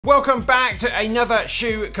Welcome back to another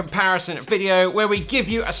shoe comparison video where we give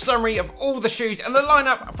you a summary of all the shoes and the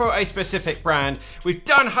lineup for a specific brand. We've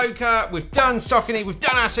done Hoka, we've done Saucony, we've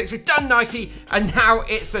done Asics, we've done Nike, and now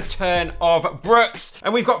it's the turn of Brooks.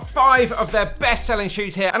 And we've got 5 of their best-selling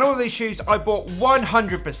shoes here, and all of these shoes I bought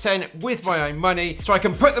 100% with my own money, so I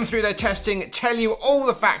can put them through their testing, tell you all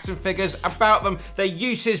the facts and figures about them, their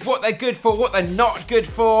uses, what they're good for, what they're not good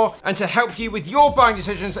for, and to help you with your buying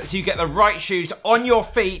decisions so you get the right shoes on your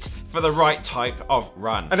feet for the right type of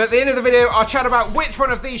run. And at the end of the video, I'll chat about which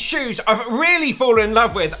one of these shoes I've really fallen in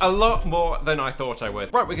love with, a lot more than I thought I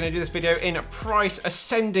would. Right, we're gonna do this video in price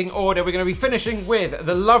ascending order. We're gonna be finishing with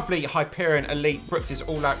the lovely Hyperion Elite Brooks'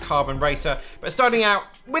 all-out carbon racer, but starting out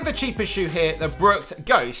with the cheapest shoe here, the Brooks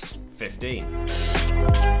Ghost 15.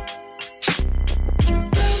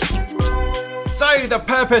 So the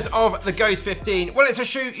purpose of the Ghost 15, well, it's a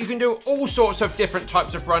shoe you can do all sorts of different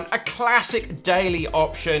types of run, a classic daily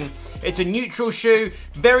option. It's a neutral shoe,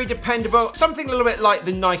 very dependable, something a little bit like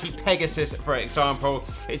the Nike Pegasus, for example.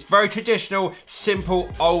 It's very traditional, simple,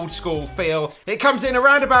 old school feel. It comes in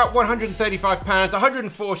around about £135,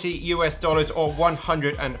 140 US dollars or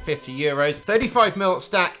 150 euros. 35mm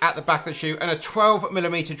stack at the back of the shoe and a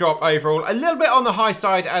 12mm drop overall. A little bit on the high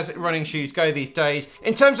side as running shoes go these days.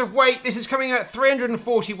 In terms of weight, this is coming in at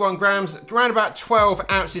 341 grams, around about 12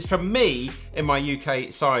 ounces for me in my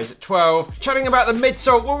UK size 12. Chatting about the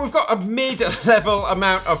midsole, well, we've got a mid-level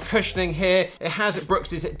amount of cushioning here. It has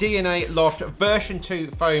Brooks' DNA Loft version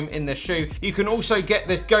 2 foam in the shoe. You can also get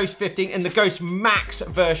this Ghost 15 in the Ghost Max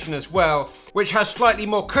version as well, which has slightly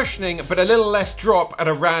more cushioning but a little less drop at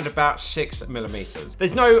around about 6mm.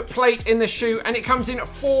 There's no plate in the shoe and it comes in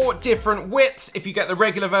 4 different widths. If you get the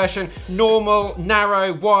regular version, normal,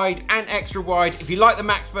 narrow, wide and extra wide. If you like the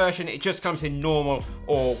Max version, it just comes in normal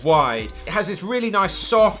or wide. It has this really nice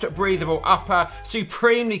soft breathable upper,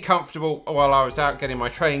 supremely comfortable while I was out getting my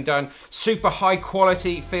training done. Super high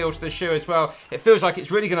quality feel to the shoe as well. It feels like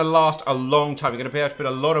it's really going to last a long time. You're going to be able to put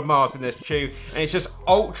a lot of miles in this shoe, and it's just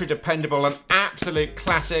ultra dependable, an absolute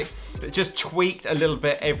classic that just tweaked a little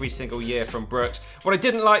bit every single year from Brooks. What I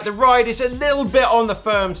didn't like, the ride is a little bit on the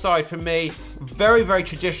firm side for me. Very, very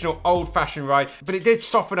traditional, old-fashioned ride, but it did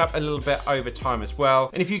soften up a little bit over time as well.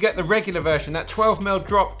 And if you get the regular version, that 12mm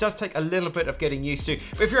drop does take a little bit of getting used to.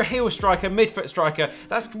 But if you're a heel striker, midfoot striker,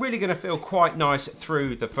 that's really going to feel quite nice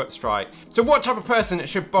through the foot strike. So what type of person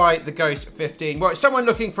should buy the Ghost 15? Well, it's someone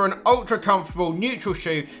looking for an ultra comfortable, neutral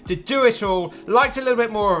shoe to do it all, likes a little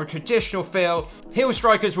bit more of a traditional feel. Heel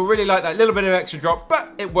strikers will really like that little bit of extra drop,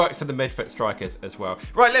 but it works for the midfoot strikers as well.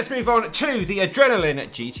 Right, let's move on to the Adrenaline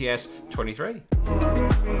GTS 23.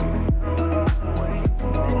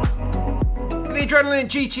 The Adrenaline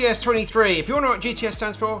GTS 23. If you want to know what GTS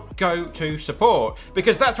stands for, go to support,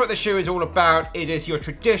 because that's what the shoe is all about. It is your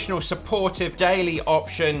traditional supportive daily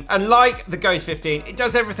option, and like the Ghost 15, it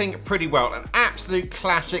does everything pretty well. An absolute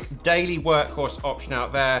classic daily workhorse option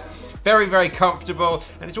out there. Very, very comfortable,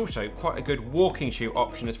 and it's also quite a good walking shoe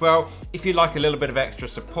option as well if you like a little bit of extra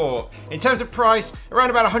support. In terms of price, around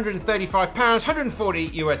about £135, 140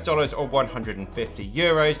 US dollars or 150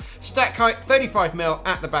 euros. Stack height 35mm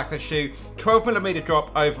at the back of the shoe, 12mm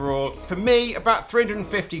drop overall. For me, about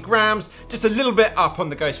 350 grams, just a little bit up on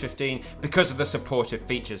the Ghost 15 because of the supportive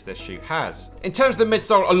features this shoe has. In terms of the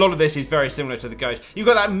midsole, a lot of this is very similar to the Ghost. You've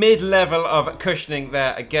got that mid-level of cushioning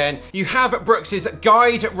there again. You have Brooks'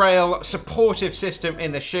 guide rail supportive system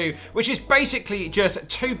in the shoe, which is basically just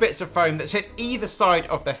 2 bits of foam that sit either side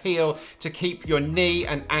of the heel to keep your knee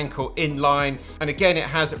and ankle in line. And again, it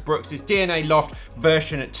has Brooks' DNA Loft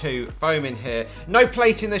version 2 foam in here. No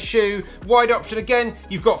plate in the shoe, wide option again.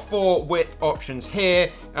 You've got 4 width options here,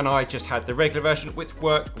 and I just had the regular version, which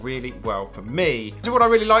worked really well for me. So what I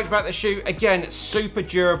really liked about the shoe, again, super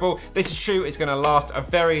durable. This shoe is going to last a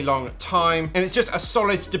very long time, and it's just a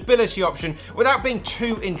solid stability option without being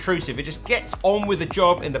too intrusive. It just gets on with the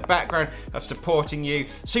job in the background of supporting you.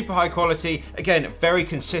 Super high quality, again, very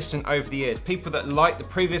consistent over the years. People that like the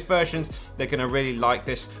previous versions, they're going to really like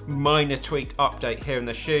this minor tweaked update here in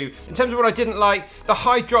the shoe. In terms of what I didn't like, the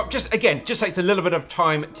high drop just takes a little bit of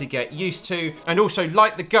time to get used to, and also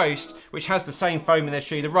like the Ghost, which has the same foam in the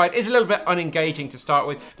shoe, the ride is a little bit unengaging to start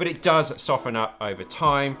with, but it does soften up over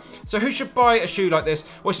time. So who should buy a shoe like this?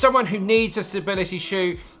 Well, someone who needs a stability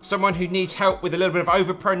shoe, someone who needs help with a little bit of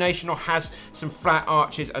overpronation or has some flat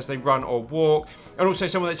arches as they run or walk, and also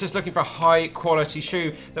someone that's just looking for a high quality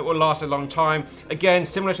shoe that will last a long time. Again,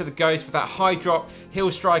 similar to the Ghost, with that high drop,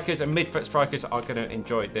 heel strikers and midfoot strikers are going to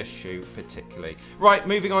enjoy this shoe particularly. Right,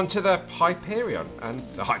 moving on to the Hyperion and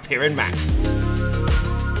the Hyperion Max.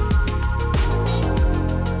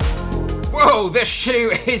 Whoa, this shoe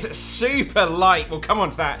is super light. We'll come on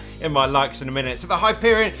to that in my likes in a minute. So the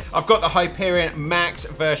Hyperion, I've got the Hyperion Max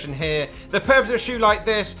version here. The purpose of a shoe like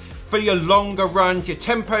this, for your longer runs, your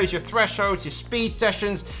tempos, your thresholds, your speed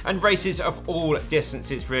sessions, and races of all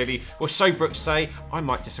distances, really. Or so Brooks say. I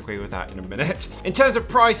might disagree with that in a minute. In terms of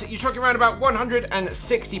price, you're talking around about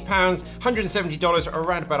 £160, $170, or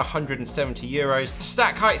around about 170 euros.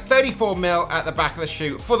 Stack height, 34mm at the back of the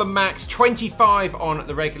shoe for the Max, 25 on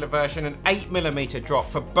the regular version, an 8mm drop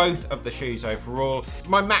for both of the shoes overall.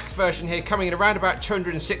 My Max version here coming in around about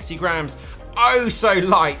 260 grams. Oh, so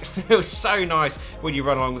light. Feels so nice when you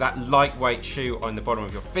run along with that lightweight shoe on the bottom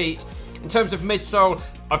of your feet. In terms of midsole,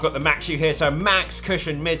 I've got the Max shoe here, so Max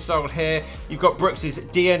cushion midsole here. You've got Brooks's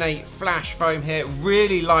DNA Flash foam here.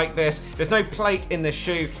 Really like this. There's no plate in this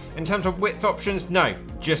shoe. In terms of width options, no,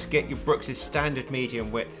 just get your Brooks's standard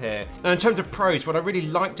medium width here. Now in terms of pros, what I really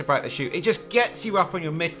liked about the shoe, it just gets you up on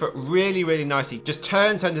your midfoot really, really nicely. Just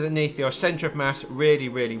turns underneath your center of mass really,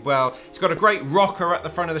 really well. It's got a great rocker at the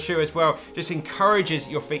front of the shoe as well. Just encourages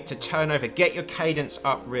your feet to turn over, get your cadence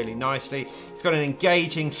up really nicely. It's got an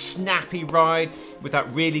engaging, snappy ride with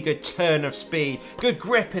that really good turn of speed. Good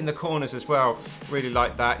grip in the corners as well. Really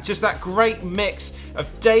like that. It's just that great mix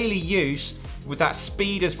of daily use with that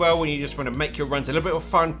speed as well, when you just want to make your runs a little bit more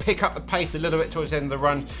fun, pick up the pace a little bit towards the end of the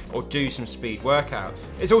run, or do some speed workouts.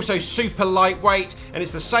 It's also super lightweight, and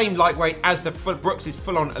it's the same lightweight as the Brooks's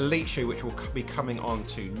full-on Elite shoe, which we'll be coming on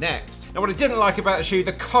to next. Now what I didn't like about the shoe,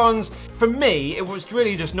 the cons, for me, it was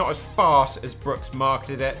really just not as fast as Brooks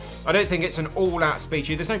marketed it. I don't think it's an all-out speed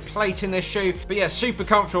shoe. There's no plate in this shoe, but yeah, super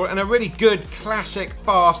comfortable and a really good, classic,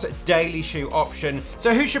 fast, daily shoe option.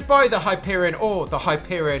 So who should buy the Hyperion or the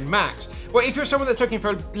Hyperion Max? Well, if you're someone that's looking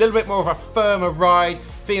for a little bit more of a firmer ride,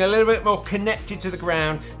 feeling a little bit more connected to the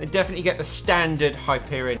ground, then definitely get the standard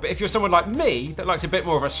Hyperion. But if you're someone like me that likes a bit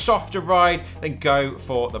more of a softer ride, then go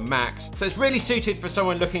for the Max. So it's really suited for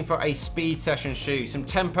someone looking for a speed session shoe, some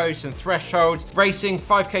tempos, some thresholds, racing,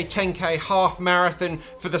 5K, 10K, half marathon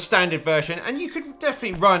for the standard version, and you could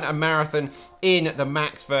definitely run a marathon in the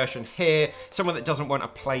Max version here. Someone that doesn't want a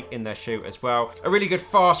plate in their shoe as well. A really good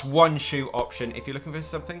fast one shoe option if you're looking for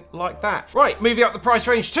something like that. Right, moving up the price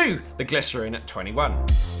range to the Glycerin at 21.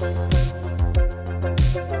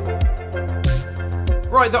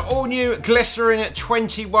 Right, the all-new Glycerin at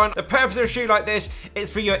 21. The purpose of a shoe like this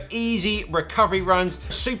is for your easy recovery runs.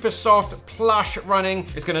 Super soft, plush running.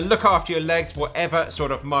 It's going to look after your legs, whatever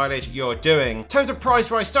sort of mileage you're doing. In terms of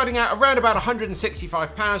price-wise, starting out around about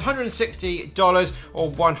 £165, $160 or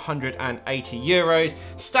 180 euros.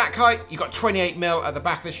 Stack height, you've got 28mm at the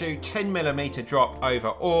back of the shoe, 10mm drop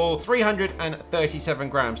overall, 337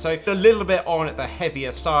 grams. So a little bit on the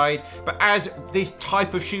heavier side, but as these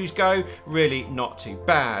type of shoes go, really not too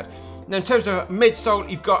bad. Now in terms of midsole,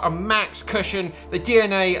 you've got a Max cushion, the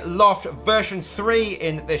DNA Loft version 3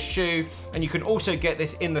 in this shoe, and you can also get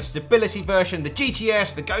this in the stability version, the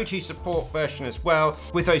GTS, the go-to support version as well,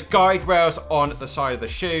 with those guide rails on the side of the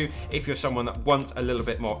shoe if you're someone that wants a little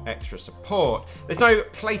bit more extra support. There's no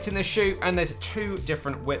plate in this shoe, and there's two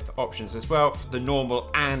different width options as well, the normal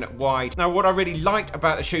and wide. Now what I really liked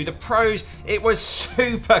about the shoe, the pros, it was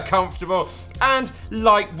super comfortable and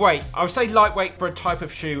lightweight. I would say lightweight for a type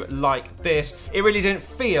of shoe like this. It really didn't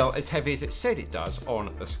feel as heavy as it said it does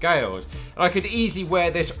on the scales. And I could easily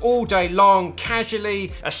wear this all day long,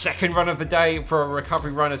 casually, a second run of the day for a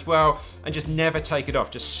recovery run as well, and just never take it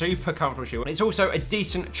off. Just super comfortable shoe. And it's also a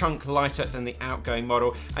decent chunk lighter than the outgoing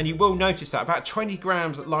model, and you will notice that, about 20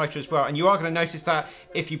 grams lighter as well, and you are going to notice that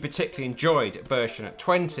if you particularly enjoyed version at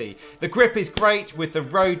 20. The grip is great with the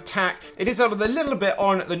road tack. It is a little bit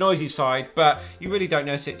on the noisy side, but you really don't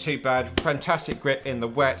notice it too bad. Fantastic grip in the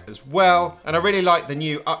wet as well. And I really like the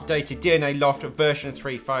new updated DNA Loft version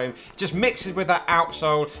 3 foam. Just mixes with that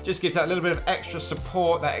outsole, just gives that little bit of extra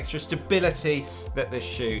support, that extra stability that this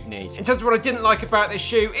shoe needs. In terms of what I didn't like about this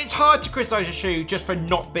shoe, it's hard to criticize a shoe just for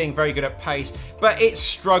not being very good at pace, but it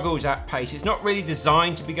struggles at pace. It's not really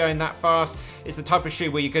designed to be going that fast. It's the type of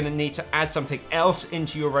shoe where you're going to need to add something else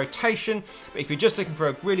into your rotation. But if you're just looking for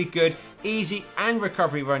a really good, easy and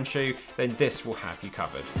recovery run shoe, then this will have you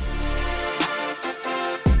covered.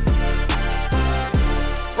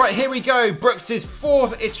 Right, here we go. Brooks's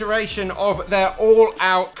fourth iteration of their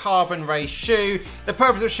all-out carbon race shoe. The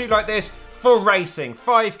purpose of a shoe like this, for racing,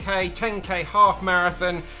 5K, 10K, half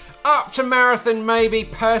marathon, up to marathon maybe.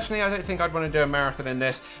 Personally, I don't think I'd want to do a marathon in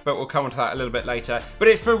this, but we'll come on to that a little bit later. But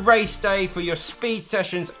it's for race day, for your speed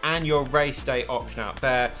sessions and your race day option out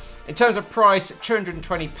there. In terms of price,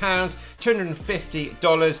 £220,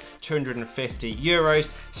 $250, €250.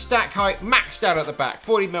 Stack height maxed out at the back,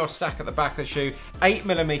 40mm stack at the back of the shoe,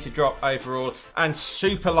 8mm drop overall, and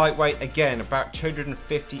super lightweight again, about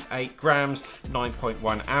 258 grams,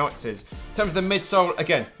 9.1 ounces. In terms of the midsole,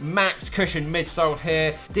 again, max cushion midsole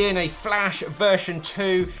here, DNA Flash version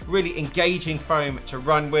 2, really engaging foam to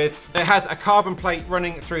run with. It has a carbon plate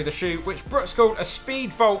running through the shoe, which Brooks called a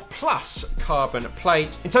Speed Volt Plus carbon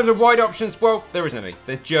plate. In terms of wide options, well, there isn't any.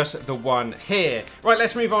 There's just the one here. Right,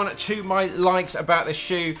 let's move on to my likes about the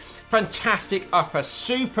shoe. Fantastic upper,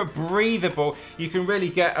 super breathable. You can really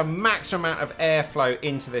get a maximum amount of airflow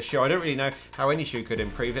into the shoe. I don't really know how any shoe could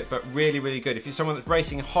improve it, but really, really good. If you're someone that's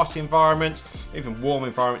racing in hot environments, even warm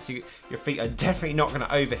environments, your feet are definitely not going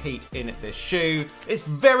to overheat in this shoe. It's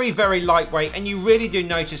very, very lightweight, and you really do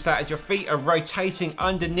notice that as your feet are rotating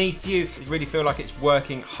underneath you. You really feel like it's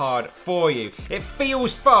working hard for you. It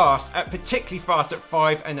feels fast, particularly fast at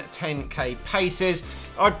 5 and 10k paces.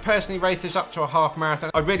 I'd personally rate this up to a half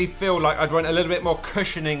marathon. I really feel like I'd want a little bit more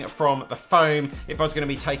cushioning from the foam if I was going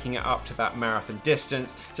to be taking it up to that marathon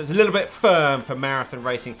distance. So it's a little bit firm for marathon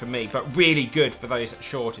racing for me, but really good for those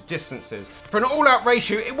shorter distances. For an all-out race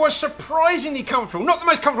shoe, it was surprisingly comfortable. Not the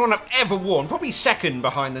most comfortable one I've ever worn, probably second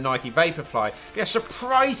behind the Nike Vaporfly. But a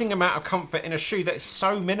surprising amount of comfort in a shoe that is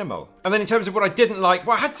so minimal. And then in terms of what I didn't like,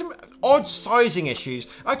 well, I had some odd sizing issues.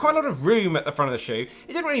 I had quite a lot of room at the front of the shoe.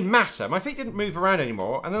 It didn't really matter. My feet didn't move around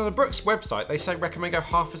anymore. And then on the Brooks website, they say recommend go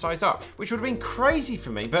half a size up, which would have been crazy for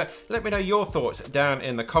me, but let me know your thoughts down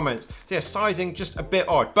in the comments. So yeah, sizing just a bit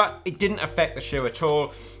odd, but it didn't affect the shoe at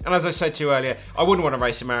all. And as I said to you earlier, I wouldn't want to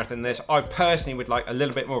race a marathon in this. I personally would like a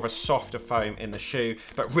little bit more of a softer foam in the shoe,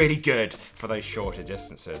 but really good for those shorter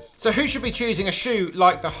distances. So who should be choosing a shoe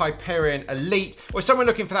like the Hyperion Elite? Or someone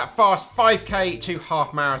looking for that fast 5k to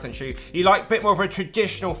half marathon shoe? You like a bit more of a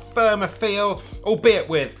traditional, firmer feel, albeit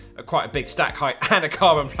with quite a big stack height and a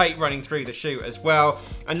carbon plate running through the shoe as well,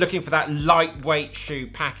 and looking for that lightweight shoe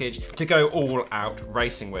package to go all out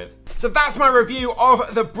racing with. So that's my review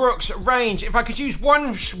of the Brooks range. If I could use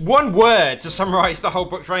one word to summarize the whole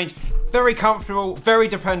Brooks range: very comfortable, very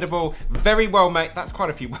dependable, very well made. That's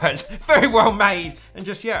quite a few words. Very well made, and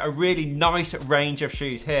just, yeah, a really nice range of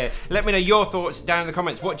shoes here. Let me know your thoughts down in the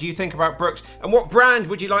comments. What do you think about Brooks, and what brand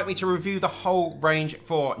would you like me to review the whole range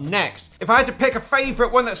for next? If I had to pick a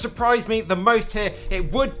favorite, one that surprised me the most here,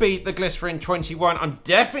 it would be the Glycerin 21. I'm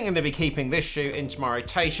definitely going to be keeping this shoe into my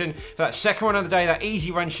rotation for that second one of the day, that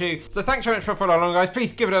easy run shoe. So thanks very much for following along, guys.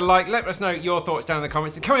 Please give it a like. Let us know your thoughts down in the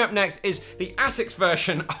comments. And coming up next is the Asics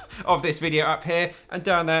version of this video up here, and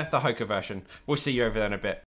down there the Hoka version. We'll see you over there in a bit.